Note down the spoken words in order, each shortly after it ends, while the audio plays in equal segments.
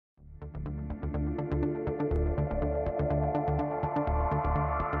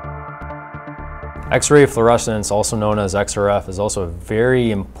X-ray fluorescence, also known as XRF, is also a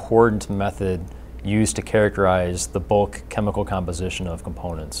very important method used to characterize the bulk chemical composition of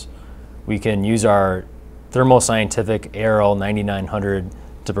components. We can use our Thermo Scientific ARL9900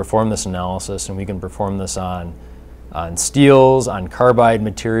 to perform this analysis, and we can perform this on steels, on carbide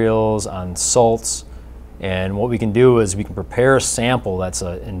materials, on salts. And what we can do is we can prepare a sample that's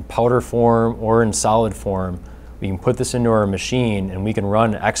in powder form or in solid form. We can put this into our machine and we can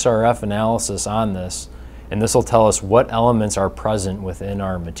run XRF analysis on this, and this will tell us what elements are present within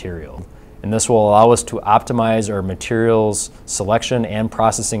our material. And this will allow us to optimize our materials selection and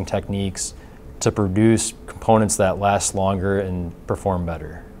processing techniques to produce components that last longer and perform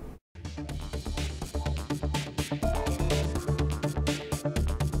better.